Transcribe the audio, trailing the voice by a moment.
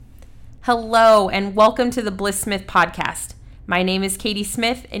Hello, and welcome to the Bliss Smith podcast. My name is Katie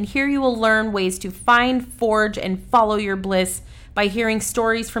Smith, and here you will learn ways to find, forge, and follow your bliss by hearing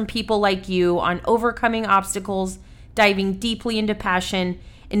stories from people like you on overcoming obstacles, diving deeply into passion,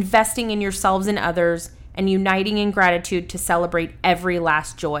 investing in yourselves and others, and uniting in gratitude to celebrate every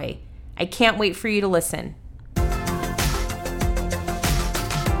last joy. I can't wait for you to listen.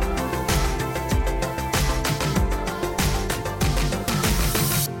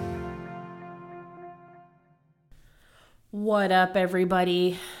 What up,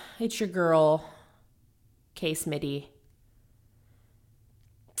 everybody? It's your girl, K Smitty.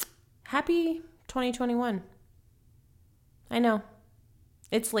 Happy 2021. I know,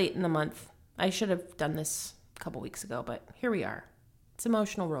 it's late in the month. I should have done this a couple weeks ago, but here we are. It's an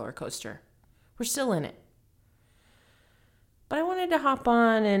emotional roller coaster. We're still in it. But I wanted to hop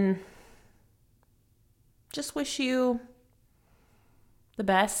on and just wish you the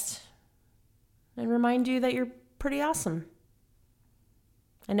best and remind you that you're pretty awesome.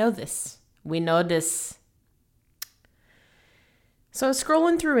 I know this. We know this. So I was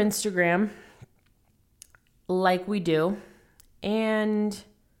scrolling through Instagram like we do, and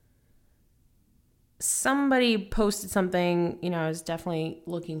somebody posted something. I was definitely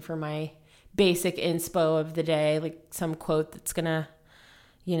looking for my basic inspo of the day, like some quote that's gonna,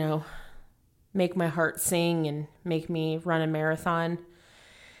 make my heart sing and make me run a marathon.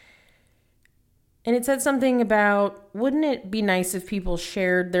 And it said something about, wouldn't it be nice if people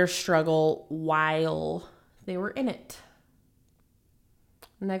shared their struggle while they were in it?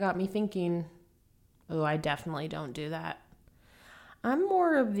 And that got me thinking, I definitely don't do that. I'm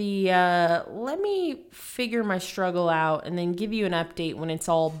more of the, let me figure my struggle out and then give you an update when it's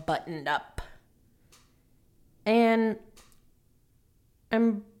all buttoned up. And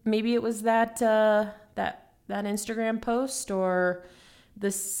maybe it was that Instagram post or the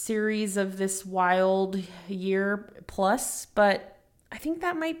series of this wild year plus, but I think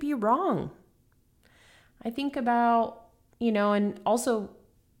that might be wrong. I think about, and also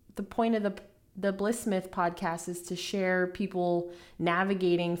the point of the Bliss Smith podcast is to share people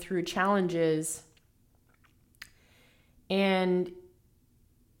navigating through challenges. And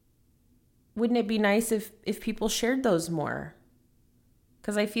wouldn't it be nice if people shared those more?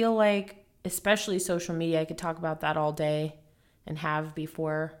 Because I feel like, especially social media, I could talk about that all day and have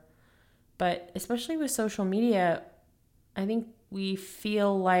before. But especially with social media, I think we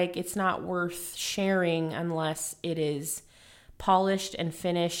feel like it's not worth sharing unless it is polished and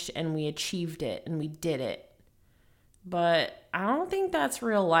finished and we achieved it and we did it. But I don't think that's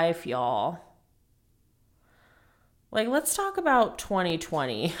real life, y'all. Like, let's talk about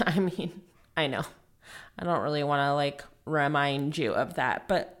 2020. I know I don't really want to remind you of that,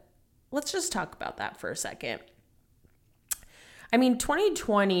 but let's just talk about that for a second.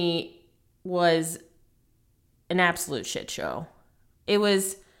 2020 was an absolute shit show. It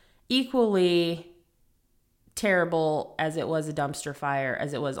was equally terrible as it was a dumpster fire,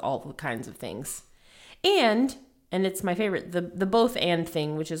 as it was all the kinds of things. And it's my favorite, the both and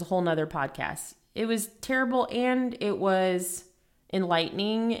thing, which is a whole nother podcast. It was terrible and it was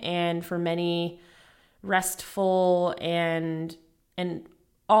enlightening and for many restful and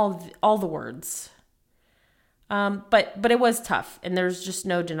all the words. But it was tough, and there's just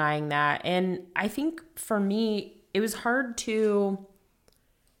no denying that. And I think for me, it was hard I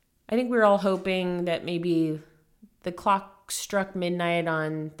think we were all hoping that maybe the clock struck midnight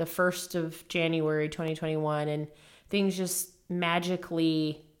on the 1st of January, 2021, and things just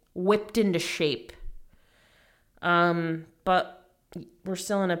magically whipped into shape. But we're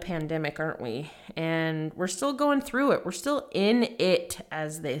still in a pandemic, aren't we? And we're still going through it. We're still in it,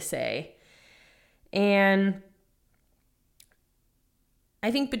 as they say. And I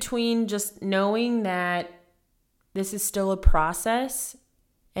think between just knowing that this is still a process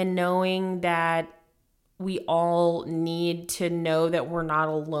and knowing that we all need to know that we're not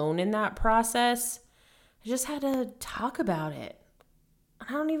alone in that process, I just had to talk about it.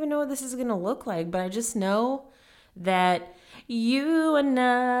 I don't even know what this is going to look like, but I just know that you are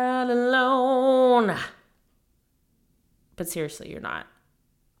not alone. But seriously, you're not.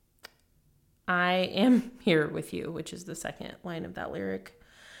 I am here with you, which is the second line of that lyric.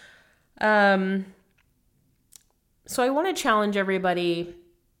 So I want to challenge everybody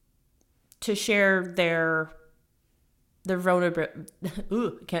to share their vulnerability.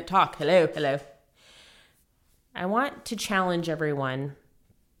 Ooh, I can't talk. Hello. I want to challenge everyone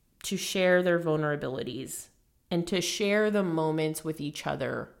to share their vulnerabilities and to share the moments with each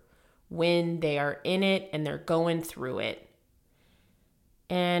other when they are in it and they're going through it.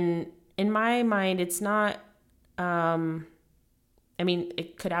 And in my mind, it's not I mean,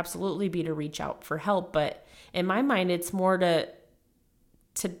 it could absolutely be to reach out for help, but in my mind, it's more to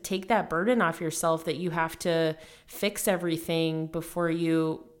take that burden off yourself that you have to fix everything before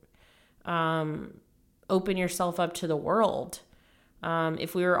you open yourself up to the world.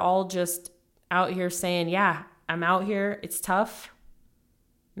 If we were all just out here saying, yeah, I'm out here, it's tough,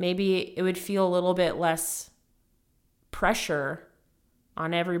 maybe it would feel a little bit less pressure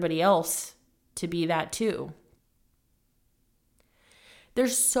on everybody else to be that too.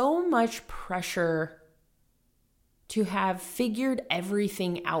 There's so much pressure to have figured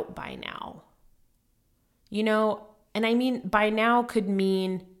everything out by now. And I mean, by now could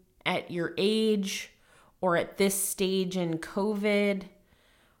mean at your age or at this stage in COVID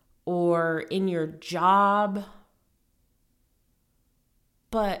or in your job.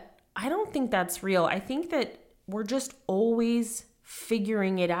 But I don't think that's real. I think that we're just always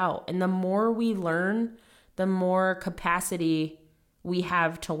figuring it out. And the more we learn, the more capacity we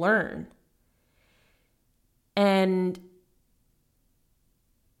have to learn. And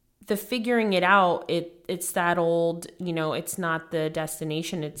the figuring it out, it's that old, it's not the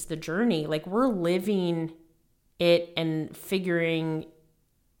destination, it's the journey. Like, we're living it and figuring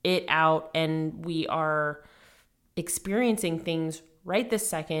it out, and we are experiencing things right this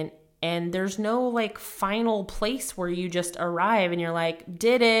second. And there's no like final place where you just arrive and you're like,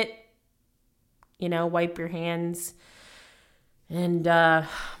 did it, wipe your hands and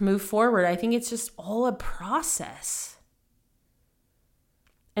move forward. I think it's just all a process.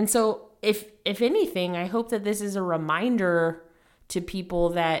 And so if anything, I hope that this is a reminder to people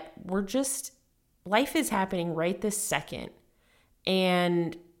that life is happening right this second.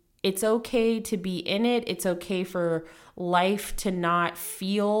 And it's okay to be in it. It's okay for life to not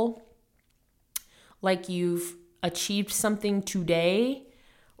feel like you've achieved something today,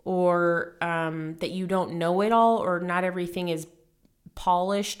 or that you don't know it all, or not everything is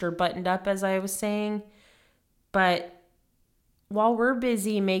polished or buttoned up, as I was saying. But while we're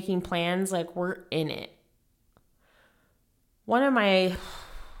busy making plans, like, we're in it. And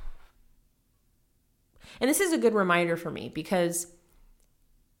this is a good reminder for me, because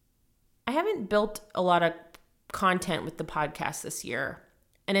I haven't built a lot of content with the podcast this year.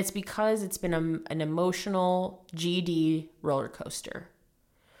 And it's because it's been an emotional GD roller coaster.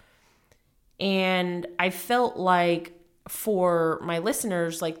 And I felt like for my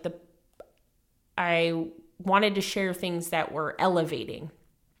listeners, I wanted to share things that were elevating.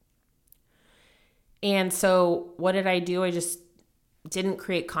 And so what did I do? I just didn't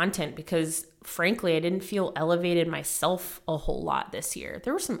create content because, frankly, I didn't feel elevated myself a whole lot this year.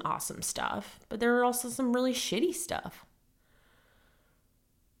 There was some awesome stuff, but there were also some really shitty stuff.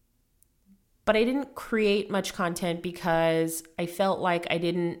 But I didn't create much content because I felt like I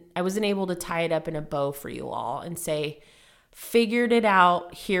wasn't able to tie it up in a bow for you all and say, figured it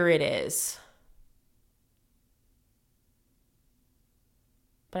out, here it is.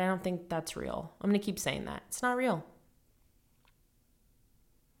 But I don't think that's real. I'm going to keep saying that. It's not real.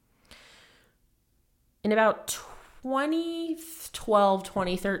 In about 2012,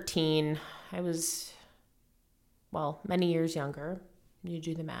 2013, I was, many years younger. You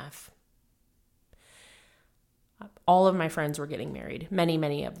do the math. All of my friends were getting married. Many,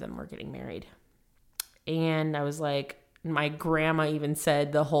 many of them were getting married. And I was like, my grandma even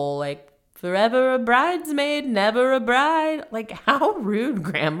said the whole, like, forever a bridesmaid, never a bride. Like, how rude,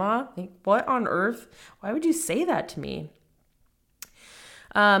 Grandma. Like, what on earth? Why would you say that to me?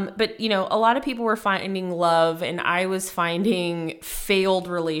 But, a lot of people were finding love, and I was finding failed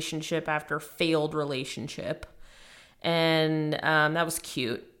relationship after failed relationship. And that was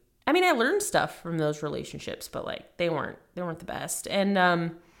cute. I mean, I learned stuff from those relationships, but they weren't the best. And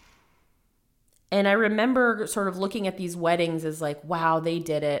I remember sort of looking at these weddings as like, wow, they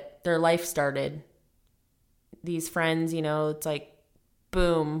did it. Their life started. These friends, it's like,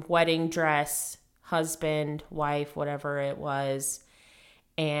 boom, wedding dress, husband, wife, whatever it was.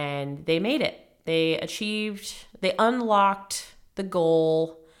 And they made it. They unlocked the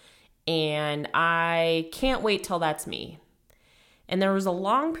goal. And I can't wait till that's me. And there was a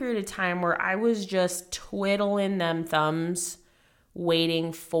long period of time where I was just twiddling them thumbs,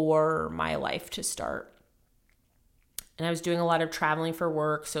 waiting for my life to start. And I was doing a lot of traveling for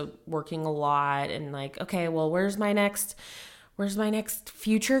work, so working a lot, and okay, well, where's my next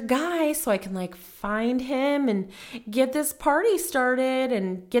future guy so I can find him and get this party started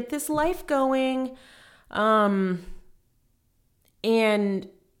and get this life going. And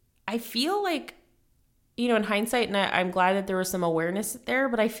I feel like, in hindsight, and I'm glad that there was some awareness there,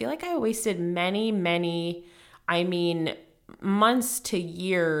 but I feel like I wasted many, months to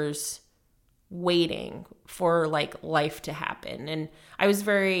years waiting for like life to happen. And I was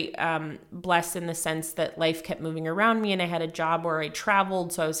very blessed in the sense that life kept moving around me and I had a job where I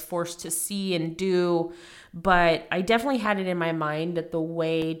traveled, so I was forced to see and do. But I definitely had it in my mind that the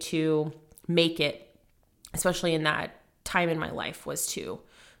way to make it, especially in that time in my life, was to,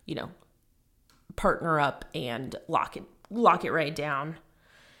 partner up and lock it right down.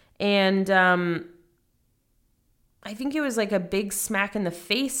 And I think it was like a big smack in the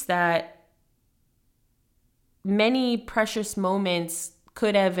face that many precious moments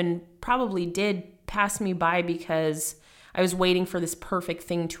could have and probably did pass me by because I was waiting for this perfect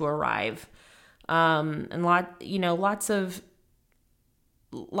thing to arrive. And lots of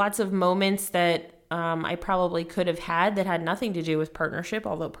moments that I probably could have had that had nothing to do with partnership,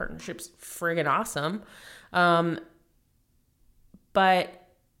 although partnership's friggin' awesome. But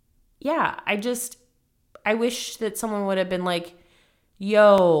yeah, I wish that someone would have been like,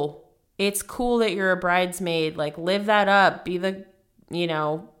 yo, it's cool that you're a bridesmaid. Like, live that up. Be the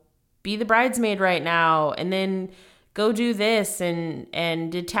bridesmaid right now. And then go do this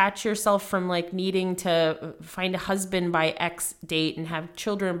and detach yourself from like needing to find a husband by X date and have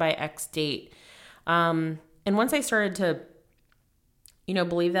children by X date. And once I started to,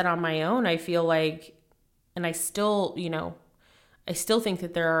 believe that on my own, I feel like, and I still think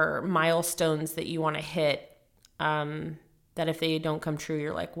that there are milestones that you want to hit, that if they don't come true,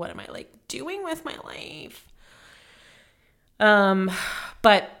 you're like, what am I like doing with my life?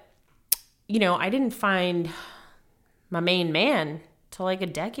 But I didn't find my main man till like a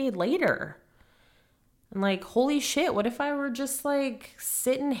decade later. And like, holy shit, what if I were just like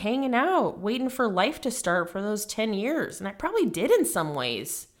sitting, hanging out, waiting for life to start for those 10 years? And I probably did in some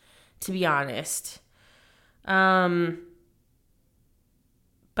ways, to be honest. But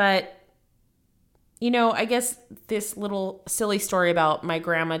I guess this little silly story about my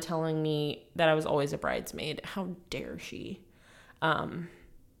grandma telling me that I was always a bridesmaid. How dare she?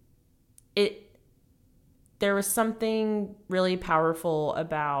 There was something really powerful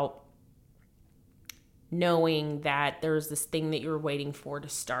about knowing that there was this thing that you were waiting for to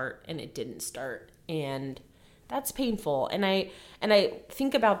start and it didn't start. And that's painful. And I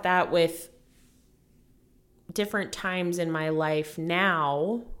think about that with different times in my life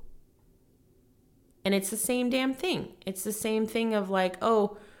now. And it's the same damn thing. It's the same thing of like,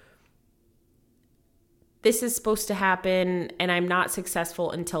 oh, this is supposed to happen and I'm not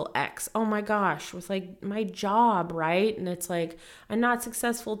successful until X. Oh my gosh, with like my job, right? And it's like, I'm not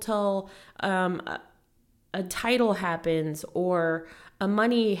successful till a title happens or a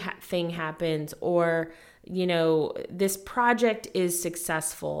money thing happens or, this project is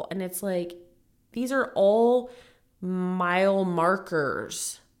successful. And it's like, these are all mile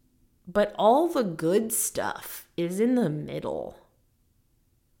markers. But all the good stuff is in the middle.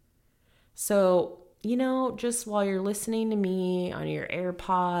 So, just while you're listening to me on your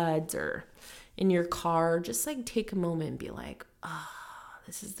AirPods or in your car, just like take a moment and be like,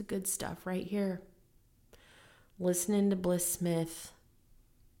 this is the good stuff right here. Listening to Bliss Smith,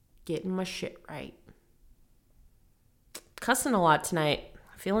 getting my shit right. Cussing a lot tonight.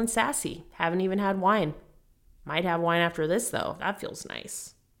 Feeling sassy. Haven't even had wine. Might have wine after this though. That feels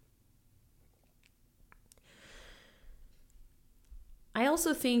nice. I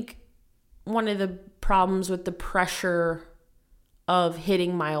also think one of the problems with the pressure of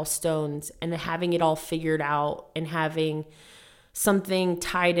hitting milestones and having it all figured out and having something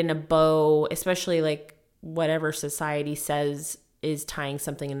tied in a bow, especially like whatever society says is tying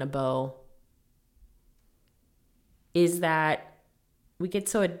something in a bow, is that we get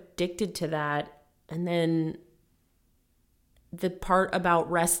so addicted to that. And then the part about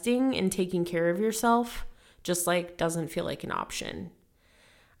resting and taking care of yourself just like doesn't feel like an option.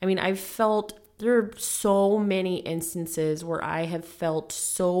 I mean, there are so many instances where I have felt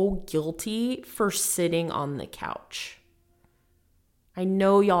so guilty for sitting on the couch. I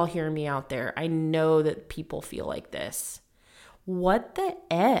know y'all hear me out there. I know that people feel like this. What the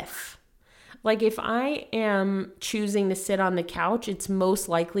F? Like, if I am choosing to sit on the couch, it's most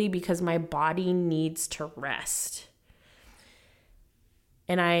likely because my body needs to rest.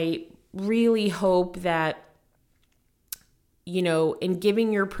 And I really hope that, in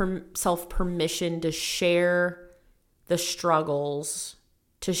giving yourself permission to share the struggles,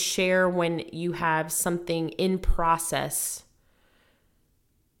 to share when you have something in process,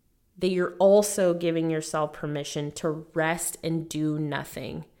 that you're also giving yourself permission to rest and do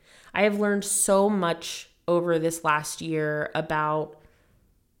nothing. I have learned so much over this last year about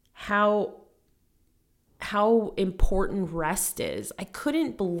how important rest is. I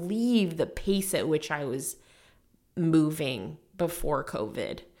couldn't believe the pace at which I was moving before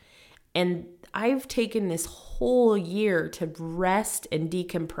COVID. And I've taken this whole year to rest and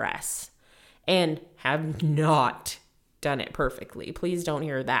decompress and have not done it perfectly. Please don't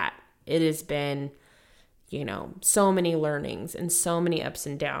hear that. It has been, so many learnings and so many ups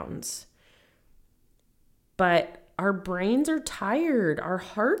and downs. But our brains are tired. Our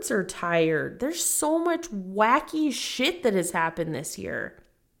hearts are tired. There's so much wacky shit that has happened this year.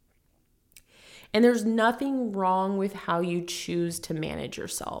 And there's nothing wrong with how you choose to manage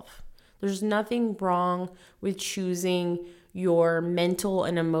yourself. There's nothing wrong with choosing your mental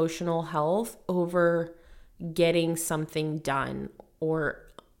and emotional health over getting something done or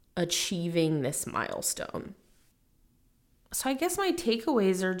achieving this milestone. So I guess my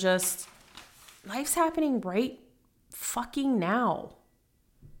takeaways are just, life's happening right fucking now.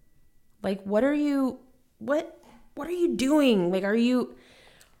 Like, what are you doing? Like, are you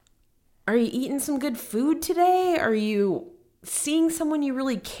eating some good food today? Are you seeing someone you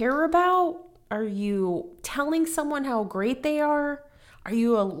really care about? Are you telling someone how great they are? Are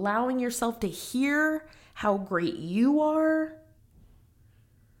you allowing yourself to hear how great you are?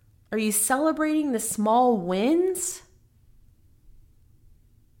 Are you celebrating the small wins?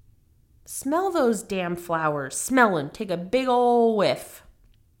 Smell those damn flowers. Smell them. Take a big ol' whiff.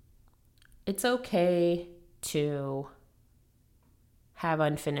 It's okay to have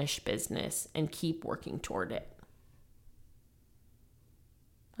unfinished business and keep working toward it.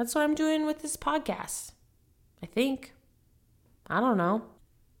 That's what I'm doing with this podcast, I think. I don't know.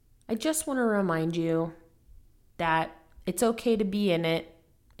 I just want to remind you that it's okay to be in it.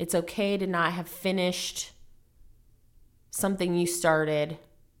 It's okay to not have finished something you started.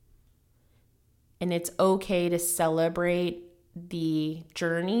 And it's okay to celebrate the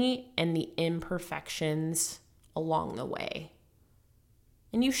journey and the imperfections along the way.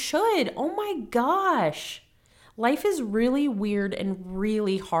 And you should. Oh my gosh. Life is really weird and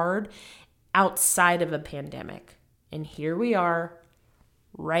really hard outside of a pandemic. And here we are,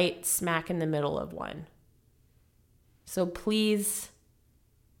 right smack in the middle of one. So please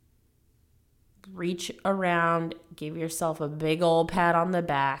reach around, give yourself a big old pat on the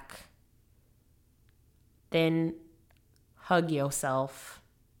back, then hug yourself.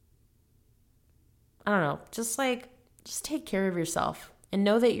 I don't know, just take care of yourself and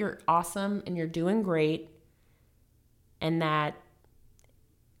know that you're awesome and you're doing great, and that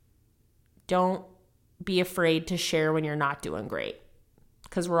don't be afraid to share when you're not doing great,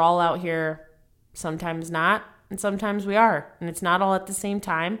 because we're all out here, sometimes not, and sometimes we are, and it's not all at the same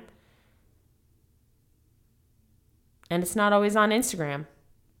time, and it's not always on Instagram.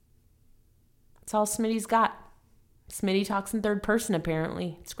 It's all Smitty's got. Smitty talks in third person,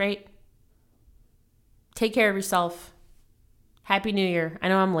 apparently. It's great. Take care of yourself. Happy New Year. I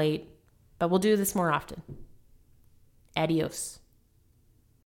know I'm late, but we'll do this more often. Adios.